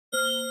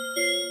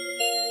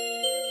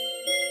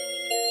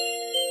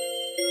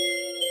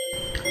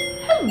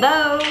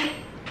Hello!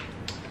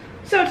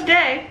 So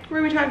today, we're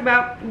going to be talking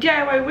about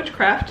DIY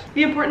witchcraft,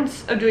 the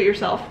importance of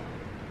do-it-yourself,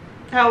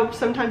 how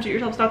sometimes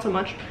do-it-yourself is not so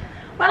much.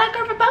 Why not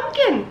carve a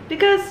pumpkin?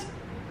 Because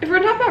if we're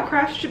talking about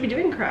craft, you should be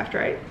doing craft,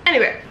 right?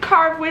 Anyway,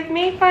 carve with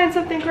me, find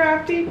something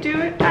crafty, do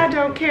it, I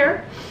don't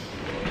care.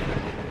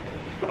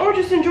 Or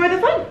just enjoy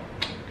the fun.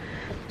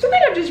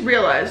 Something I've just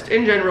realized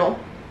in general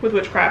with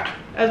witchcraft,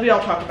 as we all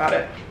talk about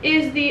it,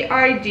 is the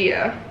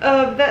idea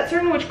of that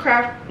certain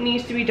witchcraft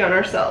needs to be done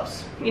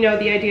ourselves. You know,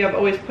 the idea of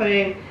always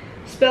putting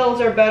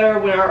spells are better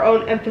when our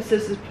own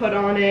emphasis is put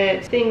on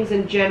it. Things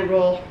in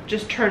general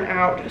just turn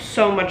out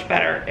so much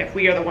better if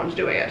we are the ones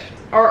doing it.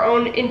 Our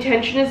own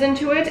intention is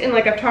into it, and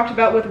like I've talked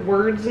about with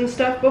words and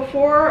stuff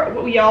before,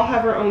 we all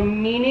have our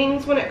own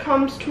meanings when it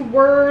comes to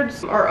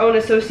words, our own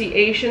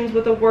associations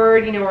with a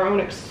word, you know, our own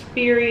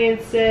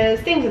experiences,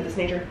 things of this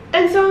nature.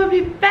 And so it would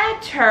be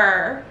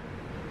better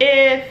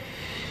if,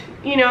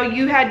 you know,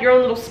 you had your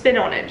own little spin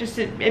on it. Just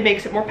it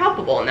makes it more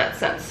palpable in that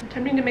sense. I'm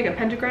attempting to make a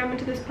pentagram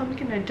into this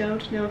pumpkin. I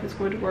don't know if it's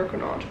going to work or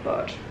not,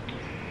 but...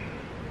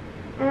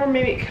 Or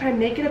maybe, can I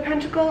make it a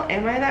pentacle?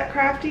 Am I that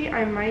crafty?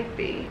 I might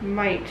be.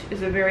 Might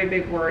is a very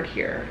big word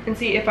here. And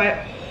see if I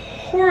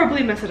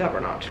horribly mess it up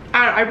or not.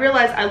 I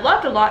realize I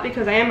loved a lot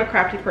because I am a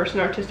crafty person,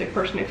 artistic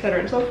person,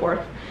 etc. and so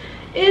forth,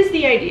 is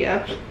the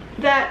idea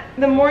that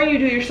the more you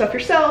do your stuff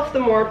yourself,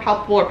 the more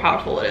palpable or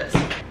powerful it is.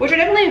 Which I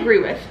definitely agree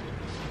with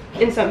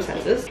in some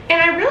senses.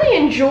 And I really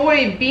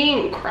enjoy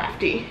being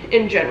crafty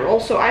in general,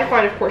 so I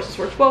find, of course, this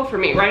works well for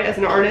me, right? As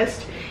an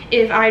artist,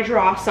 if I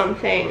draw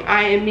something,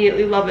 I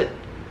immediately love it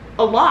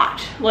a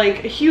lot,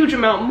 like a huge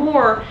amount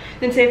more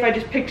than say if I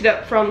just picked it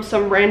up from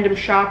some random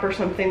shop or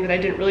something that I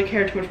didn't really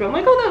care too much about. I'm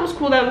like, oh, that was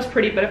cool, that was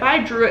pretty, but if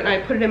I drew it and I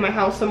put it in my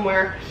house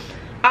somewhere,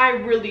 I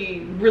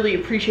really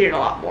appreciate it a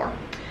lot more.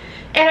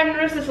 And I've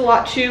noticed this a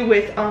lot too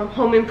with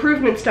home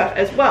improvement stuff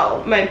as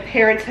well. My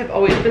parents have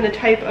always been the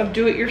type of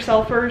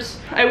do-it-yourselfers.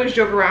 I always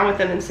joke around with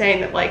them and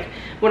saying that, like,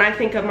 when I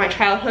think of my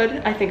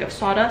childhood, I think of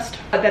sawdust.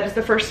 That is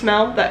the first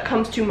smell that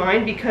comes to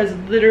mind because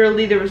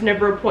literally there was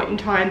never a point in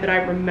time that I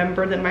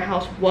remember that my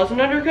house wasn't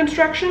under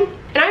construction.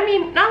 And I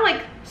mean, not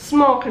like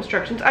small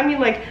constructions. I mean,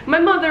 like, my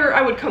mother,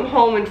 I would come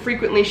home and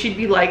frequently she'd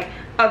be like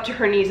up to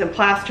her knees in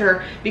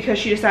plaster because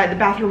she decided the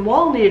bathroom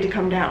wall needed to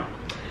come down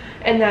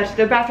and that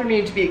the bathroom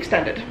needed to be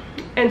extended.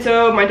 And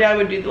so my dad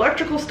would do the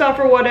electrical stuff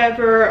or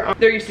whatever.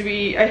 There used to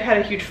be, I had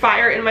a huge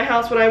fire in my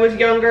house when I was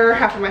younger.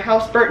 Half of my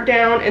house burnt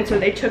down, and so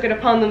they took it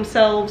upon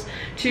themselves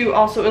to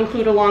also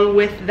include along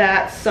with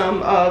that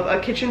some of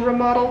a kitchen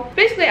remodel.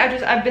 Basically,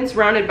 I've been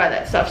surrounded by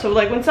that stuff. So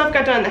like when stuff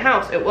got done in the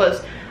house, it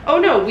was, oh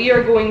no, we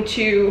are going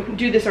to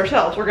do this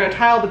ourselves. We're gonna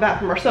tile the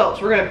bathroom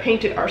ourselves. We're gonna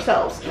paint it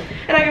ourselves.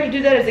 And I got to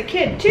do that as a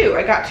kid too.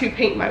 I got to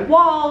paint my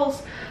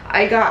walls.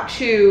 I got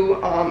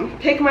to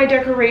pick my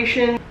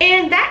decorations,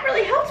 and that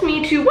really helped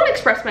me to, one,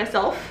 express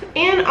myself,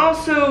 and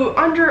also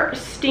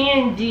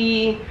understand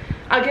the,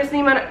 I guess,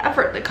 the amount of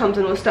effort that comes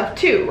in with stuff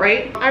too,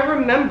 right? I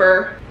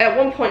remember at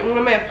one point in one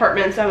of my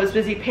apartments, I was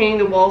busy painting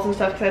the walls and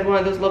stuff because I had one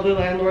of those lovely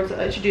landlords that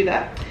let you do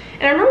that.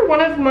 And I remember one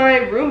of my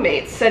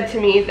roommates said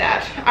to me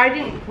that I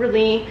didn't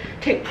really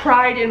take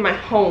pride in my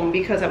home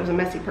because I was a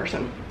messy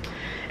person.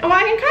 And while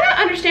I can kind of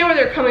understand where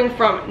they're coming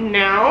from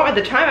now, at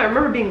the time I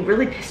remember being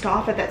really pissed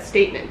off at that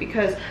statement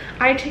because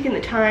I had taken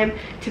the time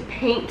to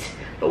paint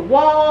the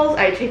walls,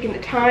 I had taken the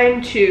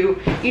time to,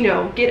 you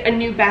know, get a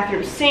new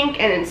bathroom sink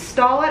and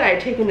install it, I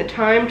had taken the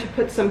time to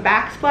put some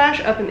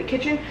backsplash up in the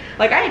kitchen.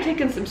 Like, I had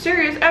taken some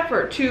serious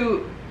effort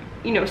to,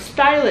 you know,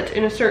 style it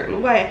in a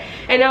certain way.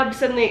 And now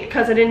suddenly,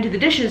 because I didn't do the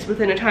dishes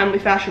within a timely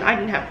fashion, I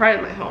didn't have pride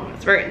in my home. I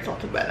was very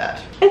insulted by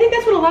that. I think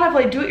that's what a lot of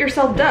like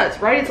do-it-yourself does,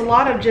 right? It's a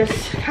lot of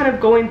just kind of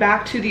going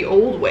back to the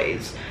old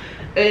ways.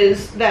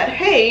 Is that,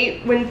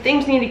 hey, when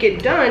things need to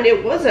get done,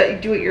 it was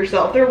a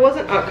do-it-yourself. There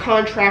wasn't a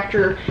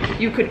contractor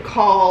you could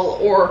call,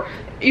 or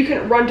you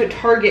couldn't run to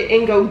Target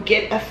and go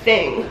get a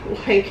thing.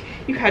 Like,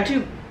 you had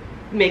to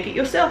make it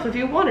yourself if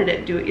you wanted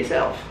it, do it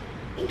yourself.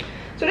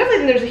 So I definitely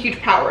think there's a huge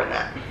power in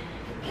that.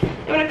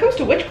 And when it comes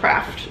to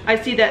witchcraft,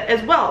 I see that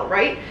as well,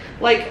 right?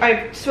 Like,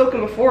 I've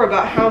spoken before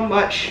about how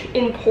much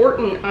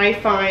important I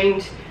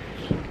find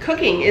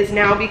cooking is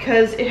now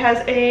because it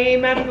has a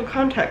magical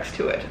context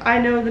to it. I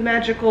know the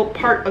magical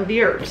part of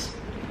the herbs.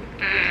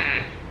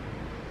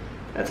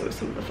 That's always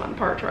some of the fun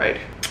part, right?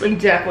 I'm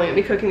definitely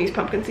gonna be cooking these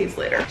pumpkin seeds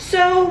later.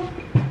 So,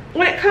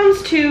 when it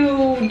comes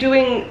to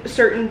doing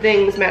certain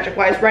things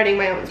magic-wise, writing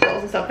my own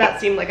spells and stuff, that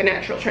seemed like a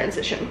natural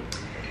transition.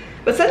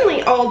 But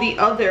suddenly all the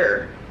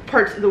other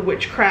parts of the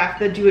witchcraft,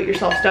 the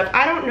do-it-yourself stuff,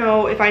 I don't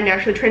know if I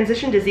naturally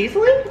transitioned as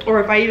easily or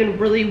if I even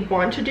really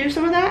want to do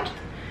some of that,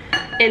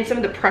 and some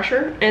of the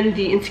pressure and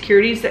the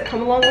insecurities that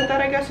come along with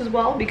that, I guess, as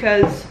well,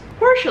 because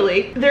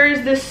partially there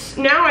is this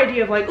now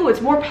idea of like, oh,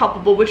 it's more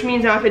palpable, which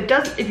means now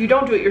if you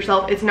don't do it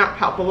yourself, it's not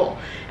palpable.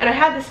 And I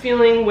had this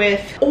feeling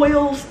with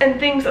oils and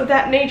things of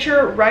that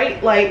nature,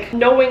 right? Like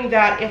knowing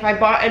that if I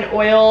bought an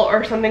oil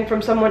or something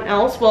from someone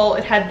else, well,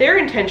 it had their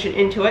intention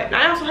into it, and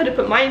I also had to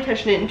put my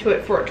intention into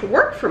it for it to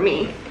work for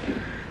me.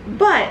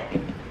 But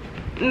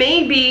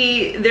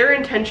maybe their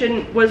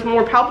intention was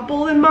more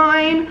palpable than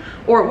mine,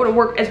 or it wouldn't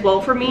work as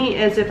well for me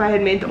as if I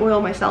had made the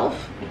oil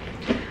myself.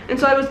 And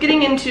so I was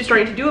getting into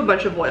starting to do a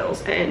bunch of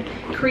oils and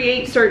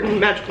create certain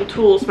magical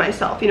tools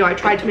myself. You know, I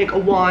tried to make a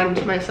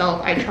wand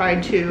myself. I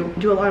tried to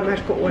do a lot of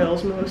magical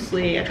oils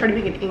mostly. I tried to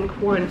make an ink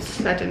once.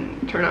 That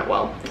didn't turn out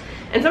well.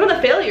 And some of the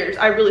failures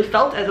I really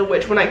felt as a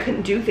witch when I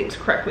couldn't do things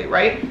correctly,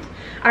 right?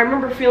 I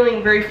remember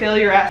feeling very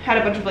failure-esque, had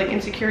a bunch of like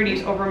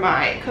insecurities over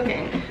my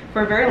cooking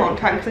for a very long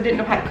time because I didn't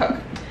know how to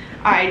cook.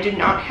 I did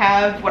not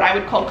have what I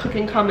would call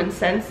cooking common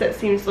sense that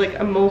seems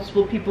like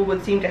multiple people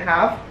would seem to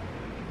have.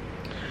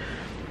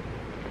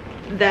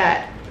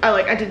 That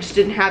I just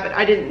didn't have it.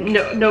 I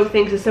didn't know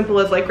things as simple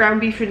as like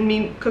ground beef shouldn't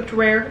be cooked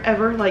rare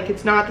ever. Like,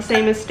 it's not the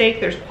same as steak.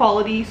 There's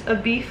qualities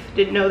of beef.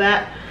 Didn't know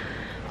that.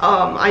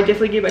 I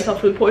definitely gave myself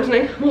food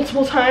poisoning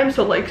multiple times.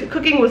 So like,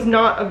 cooking was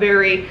not a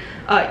very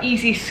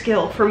easy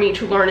skill for me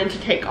to learn and to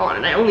take on.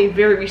 And I only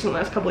very recently,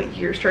 last couple of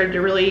years, started to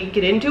really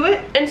get into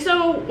it. And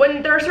so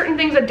when there are certain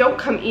things that don't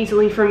come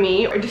easily for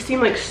me, or just seem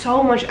like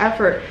so much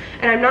effort,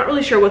 and I'm not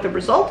really sure what the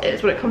result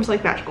is when it comes to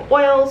like magical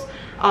oils,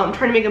 trying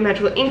to make a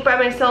magical ink by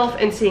myself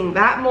and seeing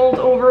that mold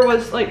over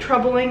was like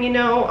troubling, you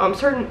know.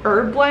 Certain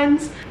herb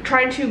blends,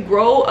 trying to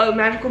grow a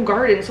magical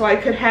garden so I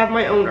could have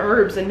my own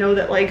herbs and know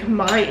that like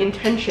my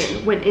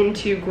intention went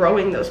into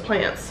growing those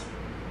plants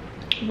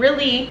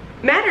really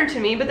mattered to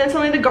me. But then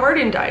suddenly the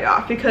garden died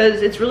off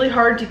because it's really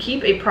hard to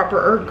keep a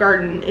proper herb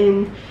garden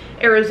in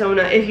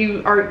Arizona if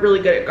you aren't really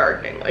good at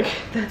gardening. Like,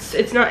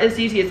 it's not as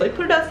easy as like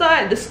put it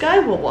outside, the sky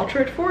will water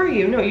it for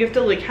you. No, you have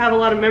to like have a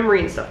lot of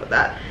memory and stuff with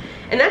that.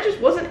 And that just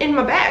wasn't in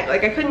my bag.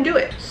 Like, I couldn't do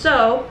it.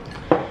 So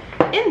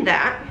in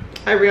that,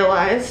 I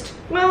realized,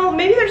 well,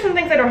 maybe there's some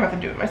things I don't have to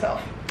do it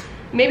myself.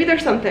 Maybe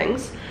there's some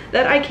things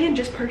that I can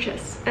just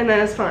purchase, and that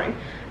is fine.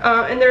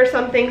 And there are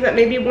some things that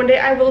maybe one day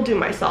I will do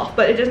myself,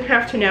 but it doesn't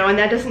have to now, and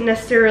that doesn't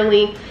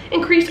necessarily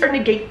increase or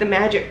negate the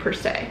magic per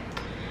se.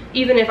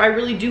 Even if I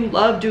really do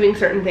love doing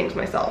certain things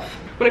myself.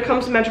 When it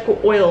comes to magical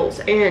oils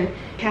and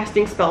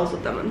casting spells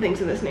with them and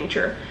things of this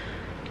nature,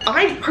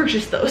 I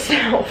purchase those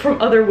now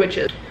from other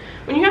witches.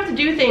 When you have to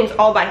do things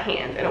all by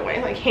hand in a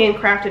way, like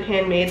handcrafted,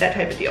 handmade, that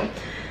type of deal,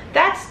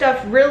 that stuff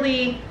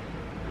really,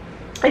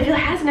 I feel,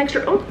 has an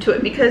extra oomph to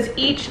it because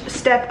each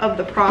step of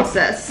the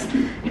process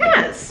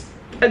has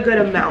a good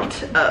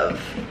amount of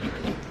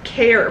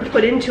care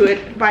put into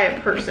it by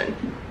a person.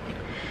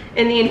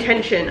 And the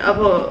intention of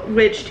a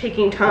witch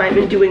taking time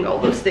and doing all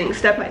those things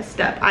step by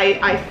step.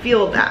 I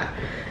feel that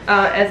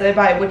as I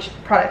buy witch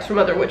products from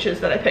other witches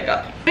that I pick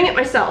up. Doing it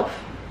myself,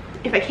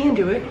 if I can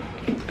do it,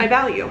 I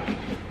value.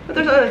 But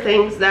there's other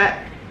things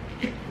that,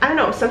 I don't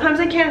know, sometimes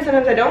I can,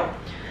 sometimes I don't.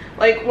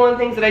 Like, one of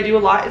the things that I do a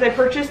lot is I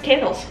purchase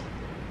candles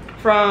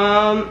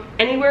from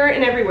anywhere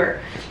and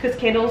everywhere, because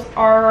candles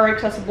are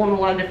accessible in a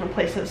lot of different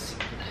places.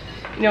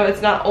 You know,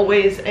 it's not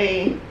always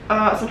a,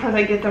 sometimes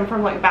I get them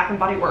from like Bath and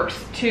Body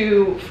Works,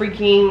 to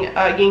freaking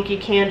Yankee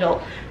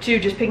Candle, to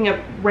just picking up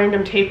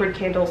random tapered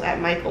candles at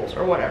Michael's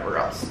or whatever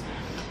else.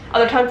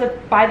 Other times I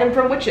buy them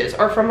from witches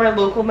or from my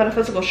local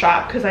metaphysical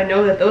shop, because I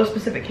know that those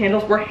specific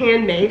candles were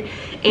handmade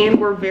and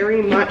were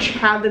very much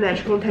have the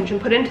magical intention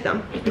put into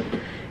them.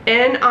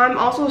 And I'm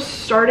also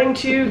starting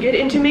to get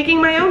into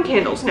making my own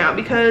candles now,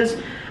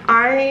 because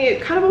I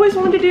kind of always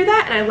wanted to do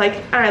that, and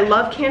I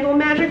love candle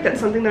magic. That's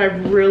something that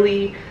I've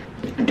really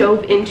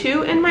dove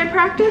into in my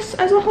practice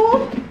as a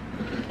whole.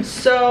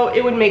 So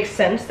it would make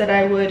sense that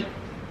I would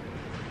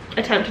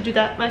attempt to do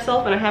that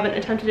myself, and I haven't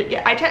attempted it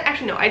yet.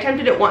 Actually no, I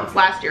attempted it once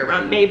last year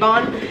around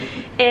Maybon,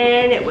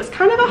 and it was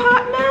kind of a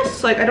hot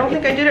mess. Like, I don't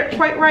think I did it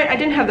quite right. I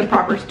didn't have the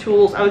proper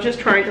tools. I was just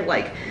trying to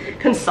like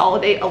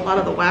consolidate a lot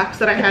of the wax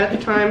that I had at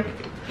the time,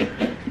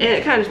 and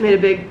it kind of just made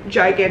a big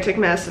gigantic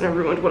mess, and I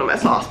ruined one of my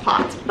sauce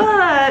pots.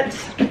 But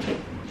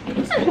it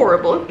wasn't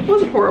horrible. It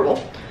wasn't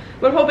horrible.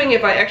 But I'm hoping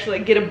if I actually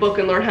like, get a book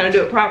and learn how to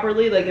do it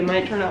properly, like, it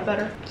might turn out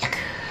better.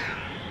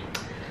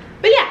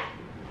 But yeah,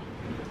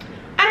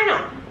 I don't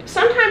know.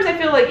 Sometimes I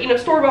feel like, you know,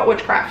 store-bought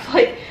witchcraft,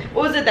 like,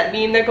 what was it, that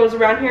meme that goes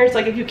around here? It's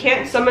like, if you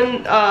can't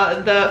summon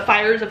the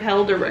fires of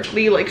hell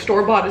directly, like,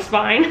 store-bought is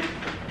fine.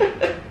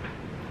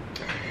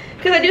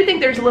 Because I do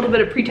think there's a little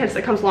bit of pretense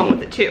that comes along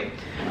with it too,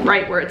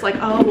 right? Where it's like,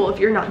 oh, well, if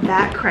you're not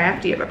that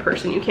crafty of a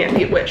person, you can't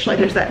be a witch. Like,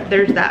 there's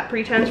that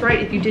pretense, right?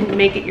 If you didn't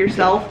make it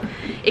yourself,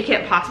 it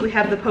can't possibly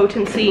have the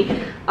potency.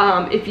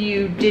 If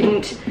you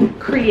didn't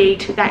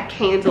create that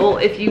candle,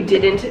 if you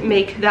didn't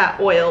make that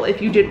oil,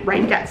 if you didn't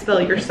write that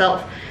spell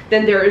yourself,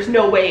 then there is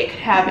no way it could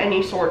have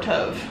any sort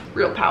of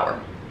real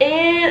power.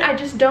 And I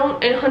just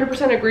don't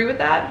 100% agree with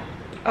that,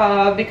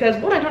 because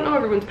one, I don't know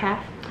everyone's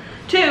path.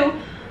 Two,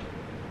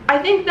 I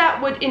think that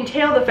would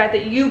entail the fact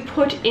that you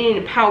put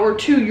in power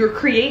to your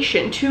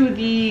creation, to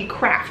the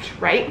craft,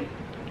 right?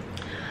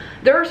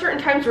 There are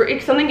certain times where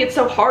something gets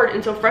so hard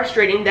and so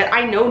frustrating that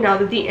I know now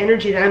that the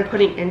energy that I'm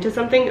putting into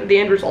something, the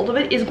end result of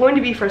it, is going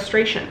to be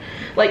frustration.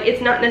 Like,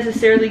 it's not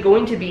necessarily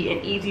going to be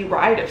an easy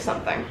ride of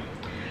something.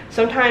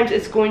 Sometimes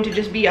it's going to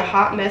just be a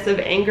hot mess of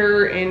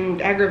anger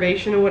and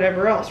aggravation or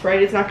whatever else,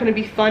 right? It's not going to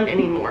be fun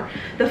anymore.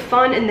 The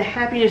fun and the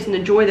happiness and the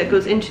joy that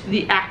goes into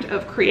the act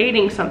of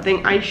creating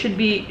something should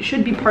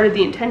be part of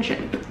the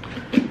intention.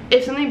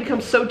 If something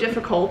becomes so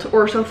difficult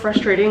or so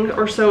frustrating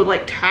or so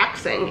like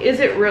taxing,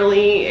 is it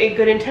really a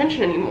good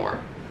intention anymore?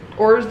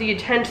 Or is the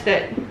intent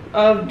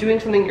of doing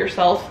something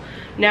yourself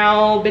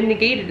now been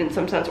negated in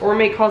some sense, or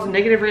may cause a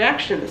negative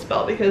reaction in the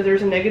spell because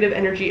there's a negative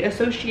energy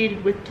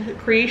associated with the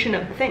creation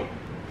of the thing?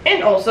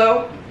 And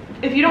also,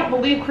 if you don't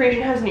believe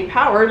creation has any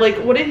power, like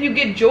what if you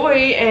get joy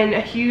and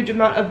a huge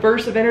amount of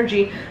bursts of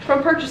energy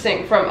from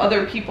purchasing from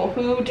other people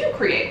who do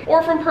create,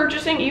 or from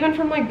purchasing even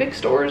from like big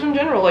stores in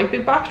general, like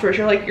big box stores?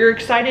 You're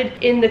excited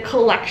in the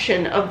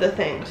collection of the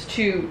things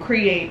to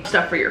create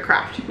stuff for your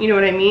craft. You know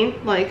what I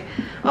mean? Like,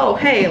 oh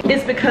hey,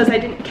 it's because I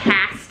didn't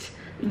cast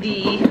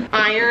the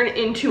iron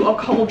into a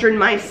cauldron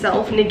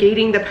myself,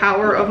 negating the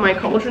power of my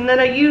cauldron that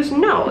I use.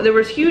 No, there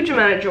was huge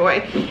amount of joy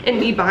in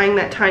me buying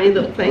that tiny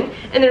little thing,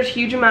 and there's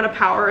huge amount of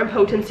power and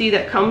potency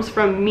that comes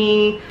from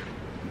me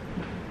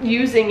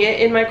using it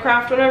in my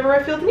craft whenever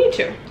I feel the need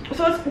to.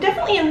 So it's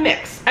definitely a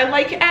mix. I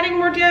like adding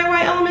more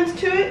DIY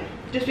elements to it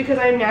just because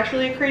I'm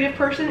naturally a creative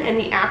person, and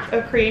the act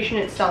of creation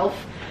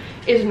itself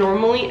is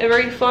normally a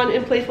very fun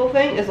and playful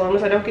thing, as long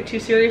as I don't get too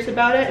serious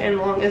about it, and as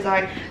long as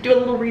I do a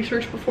little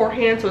research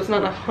beforehand so it's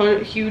not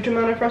a huge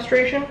amount of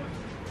frustration.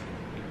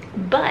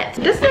 But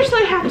it doesn't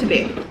necessarily have to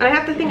be, and I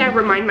have to think I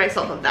remind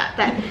myself of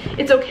that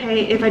it's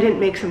okay if I didn't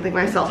make something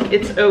myself.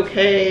 It's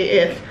okay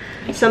if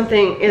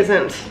something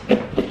isn't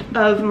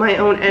of my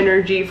own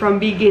energy from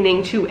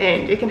beginning to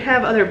end. It can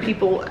have other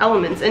people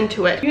elements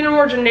into it, even a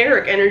more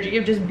generic energy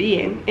of just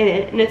being in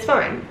it, and it's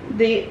fine.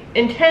 The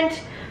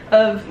intent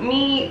of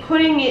me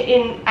putting it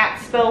in at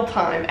spell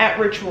time, at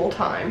ritual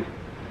time,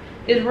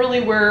 is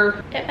really where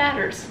it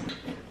matters.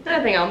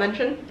 Another thing I'll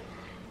mention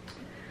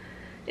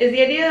is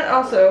the idea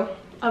also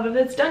of, if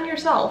it's done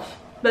yourself,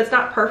 but it's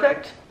not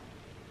perfect,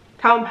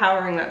 how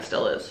empowering that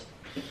still is,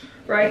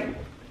 right?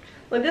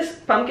 Like, this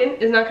pumpkin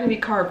is not going to be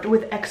carved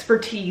with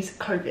expertise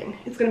carving.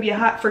 It's going to be a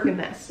hot freaking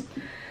mess.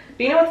 But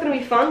you know what's going to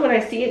be fun when I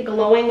see it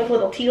glowing with a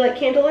little tea light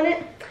candle in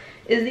it?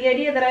 Is the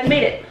idea that I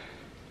made it.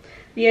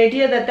 The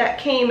idea that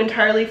came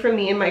entirely from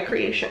me and my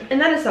creation. And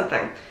that is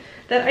something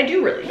that I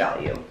do really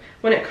value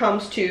when it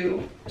comes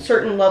to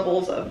certain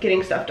levels of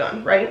getting stuff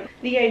done, right?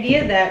 The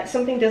idea that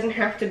something doesn't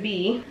have to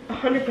be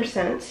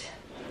 100%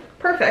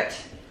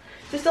 perfect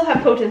to still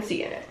have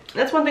potency in it.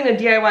 That's one thing that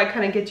DIY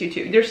kind of gets you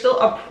to. There's still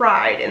a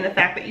pride in the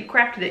fact that you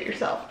crafted it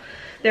yourself.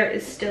 There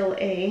is still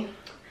a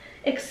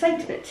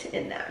excitement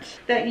in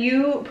that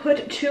you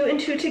put two and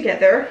two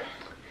together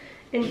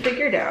and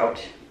figured out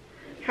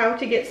how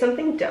to get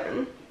something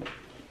done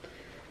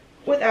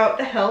without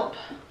the help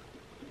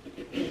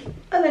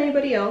of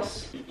anybody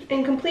else,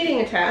 and completing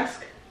a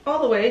task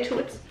all the way to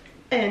its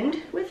end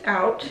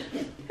without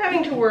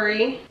having to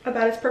worry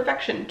about its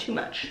perfection too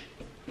much.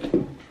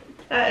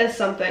 That is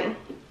something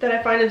that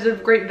I find is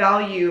of great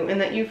value, and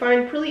that you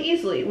find pretty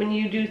easily when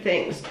you do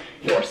things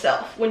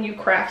yourself, when you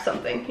craft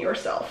something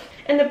yourself.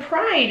 And the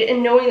pride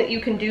in knowing that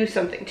you can do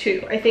something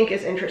too, I think,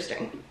 is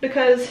interesting.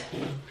 Because,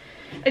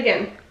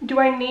 again, do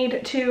I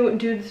need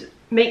to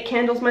make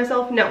candles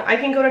myself? No, I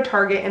can go to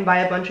Target and buy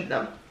a bunch of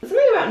them.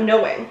 Something about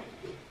knowing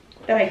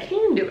that I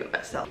can do it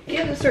myself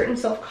gives a certain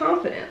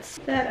self-confidence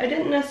that I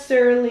didn't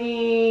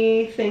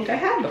necessarily think I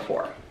had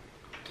before.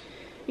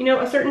 You know,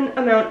 a certain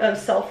amount of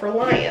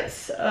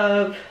self-reliance,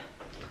 of a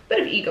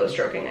bit of ego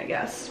stroking, I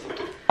guess.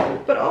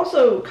 But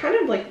also kind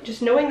of like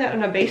just knowing that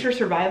on a baser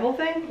survival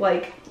thing.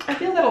 Like, I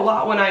feel that a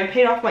lot when I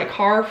paid off my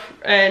car,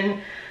 and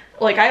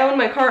like, I own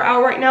my car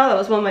out right now. That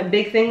was one of my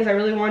big things I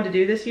really wanted to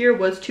do this year,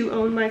 was to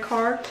own my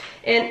car.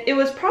 And it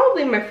was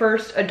probably my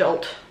first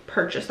adult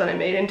purchase that I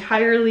made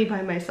entirely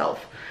by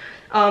myself.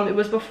 It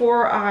was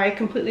before I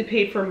completely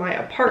paid for my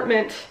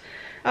apartment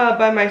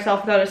by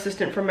myself without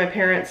assistance from my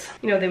parents.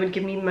 You know, they would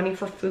give me money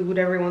for food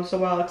every once in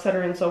a while,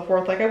 etc. and so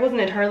forth. Like, I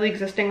wasn't entirely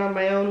existing on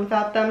my own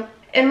without them.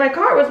 And my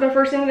car was my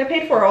first thing that I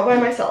paid for all by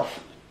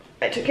myself.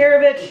 I took care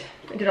of it.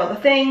 I did all the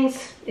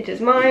things. It is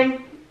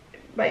mine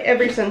by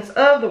every sense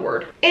of the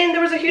word. And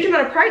there was a huge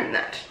amount of pride in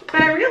that.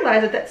 And I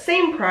realized that that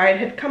same pride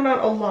had come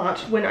out a lot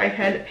when I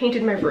had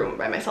painted my room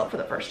by myself for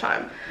the first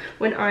time.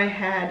 When I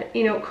had,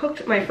 you know,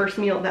 cooked my first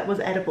meal that was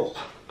edible.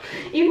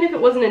 Even if it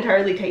wasn't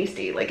entirely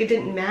tasty, like, it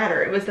didn't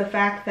matter. It was the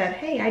fact that,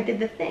 hey, I did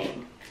the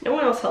thing. No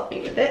one else helped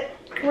me with it.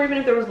 Or even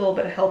if there was a little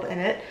bit of help in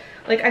it,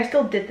 like, I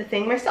still did the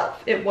thing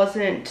myself. It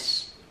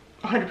wasn't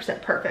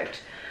 100%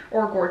 perfect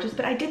or gorgeous,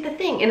 but I did the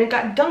thing and it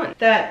got done.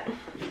 That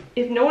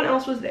if no one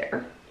else was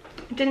there,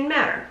 it didn't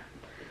matter.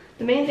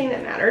 The main thing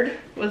that mattered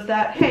was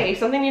that, hey,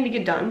 something needed to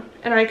get done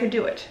and I could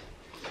do it.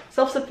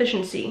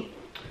 Self-sufficiency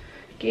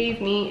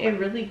gave me a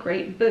really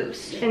great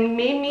boost and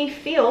made me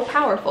feel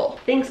powerful.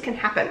 Things can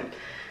happen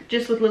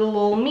just with little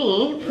old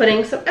me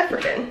putting some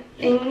effort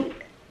in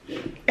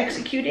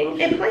executing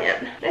a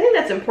plan. I think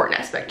that's an important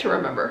aspect to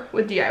remember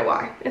with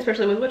DIY,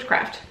 especially with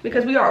witchcraft,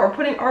 because we're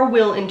putting our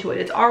will into it.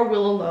 It's our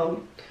will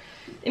alone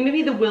And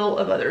maybe the will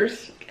of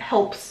others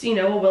helps, you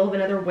know, a will of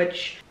another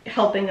witch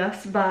helping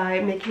us by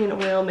making a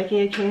will,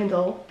 making a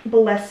candle,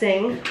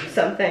 blessing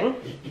something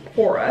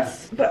for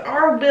us. But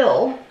our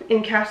will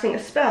in casting a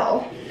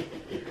spell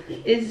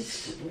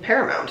is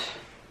paramount.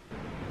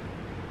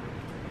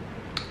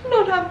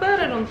 Not half bad,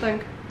 I don't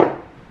think.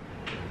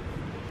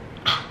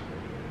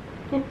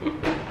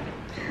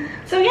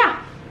 So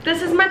yeah,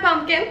 this is my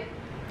pumpkin.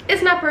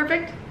 It's not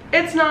perfect.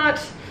 It's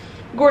not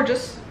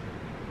gorgeous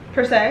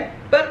per se,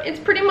 but it's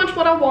pretty much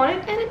what I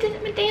wanted, and it did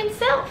it my damn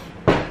self.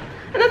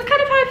 And that's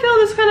kind of how I feel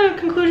this kind of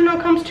conclusion all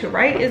comes to,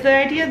 right? Is the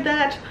idea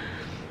that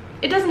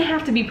it doesn't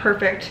have to be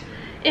perfect.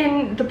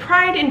 And the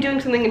pride in doing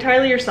something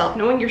entirely yourself,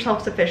 knowing you're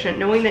self-sufficient,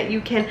 knowing that you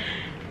can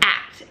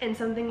act and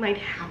something might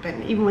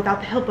happen even without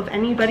the help of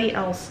anybody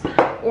else,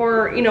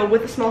 or, you know,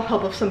 with the small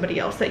help of somebody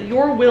else, that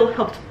your will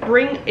helped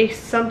bring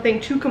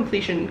something to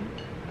completion,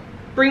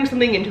 bring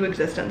something into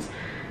existence.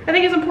 I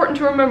think it's important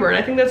to remember, and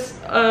I think that's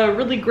a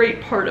really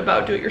great part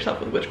about do-it-yourself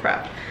with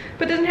witchcraft.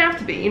 But it doesn't have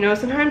to be, you know,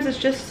 sometimes it's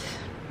just,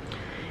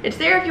 it's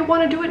there if you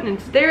want to do it, and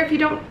it's there if you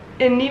don't,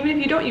 and even if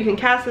you don't, you can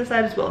cast this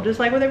out as well, just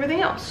like with everything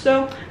else.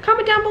 So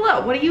comment down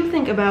below, what do you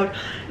think about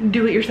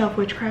do-it-yourself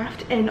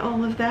witchcraft and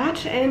all of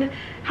that, and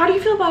how do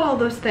you feel about all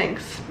those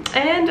things?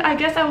 And I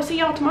guess I will see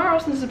y'all tomorrow,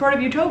 since it's part of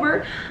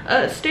Youtober.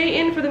 Stay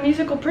in for the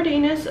musical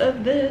prettiness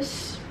of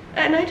this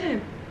at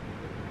nighttime.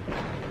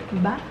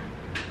 Bye.